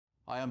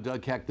Hi, I'm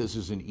Doug Keck. This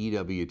is an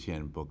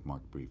EWTN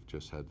Bookmark Brief.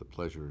 Just had the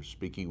pleasure of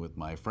speaking with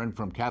my friend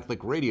from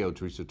Catholic Radio,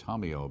 Teresa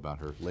Tomeo, about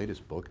her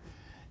latest book,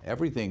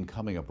 Everything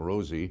Coming Up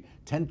Rosie,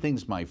 10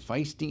 Things My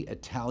Feisty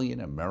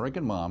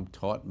Italian-American Mom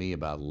Taught Me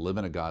About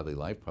Living a Godly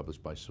Life,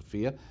 published by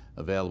Sophia,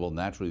 available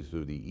naturally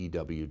through the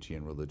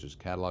EWTN Religious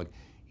Catalog,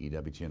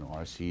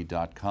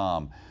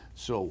 EWTNRC.com.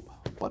 So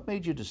what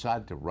made you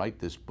decide to write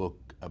this book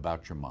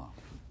about your mom?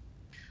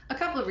 A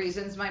couple of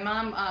reasons. My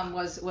mom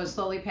was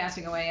slowly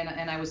passing away,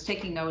 and I was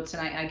taking notes,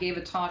 and I gave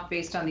a talk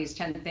based on these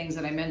 10 things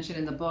that I mentioned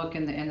in the book,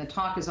 and the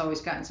talk has always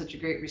gotten such a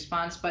great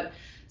response. But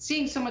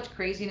seeing so much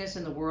craziness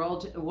in the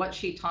world, what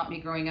she taught me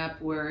growing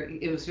up, where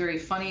it was very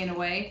funny in a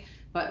way,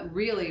 but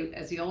really,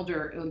 as the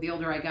older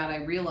I got, I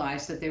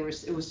realized that it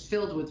was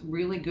filled with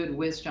really good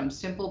wisdom,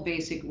 simple,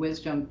 basic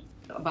wisdom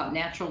about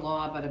natural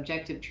law, about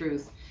objective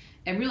truth,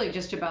 and really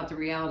just about the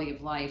reality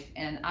of life.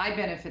 And I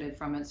benefited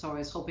from it, so I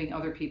was hoping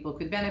other people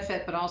could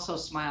benefit, but also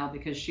smile,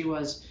 because she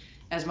was,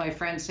 as my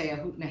friends say, a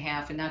hoot and a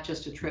half, and not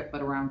just a trip,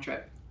 but a round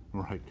trip.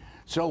 Right.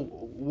 So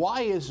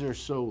why is there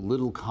so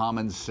little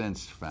common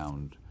sense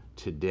found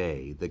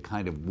today, the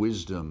kind of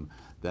wisdom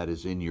that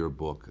is in your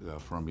book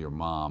from your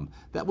mom,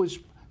 that was,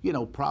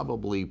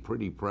 probably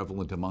pretty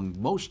prevalent among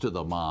most of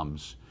the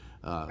moms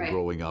Right.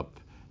 growing up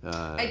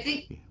I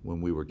think,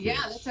 when we were kids?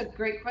 yeah, that's a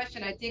great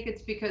question. I think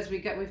it's because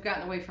we've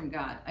gotten away from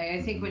God.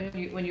 I think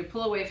when you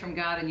pull away from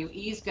God and you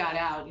ease God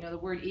out, the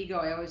word ego,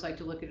 I always like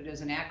to look at it as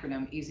an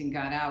acronym, easing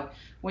God out.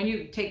 When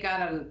you take God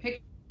out of the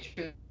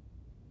picture,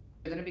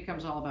 then it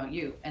becomes all about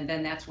you. And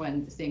then that's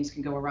when things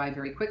can go awry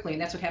very quickly.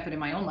 And that's what happened in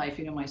my own life.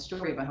 You know my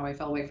story about how I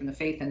fell away from the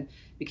faith and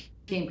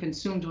became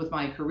consumed with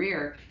my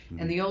career.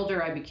 And the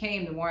older I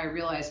became, the more I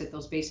realized that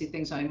those basic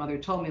things my mother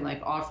told me,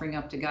 like offering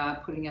up to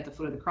God, putting at the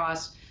foot of the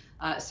cross,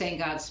 saying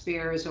God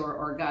spares,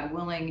 or God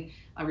willing,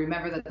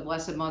 remember that the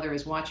Blessed Mother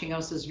is watching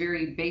us. Those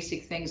very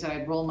basic things that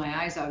I'd roll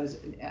my eyes out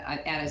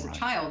as a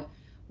child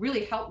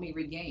really helped me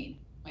regain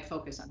my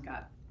focus on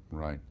God.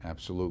 Right,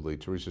 absolutely.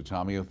 Teresa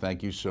Tomeo,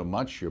 thank you so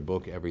much. Your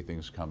book,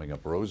 Everything's Coming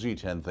Up Rosie,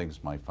 10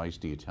 Things My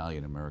Feisty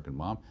Italian-American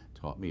Mom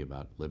Taught Me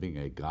About Living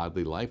a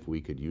Godly Life.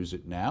 We could use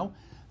it now.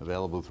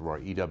 Available through our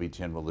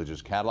EWTN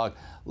Religious Catalog.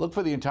 Look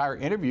for the entire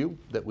interview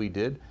that we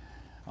did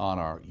on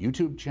our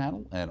YouTube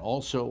channel and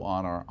also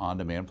on our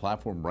on-demand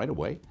platform right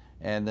away,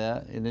 and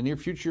in the near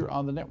future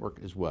on the network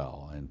as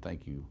well. And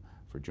thank you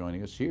for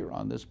joining us here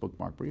on this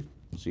Bookmark Brief.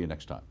 See you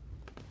next time.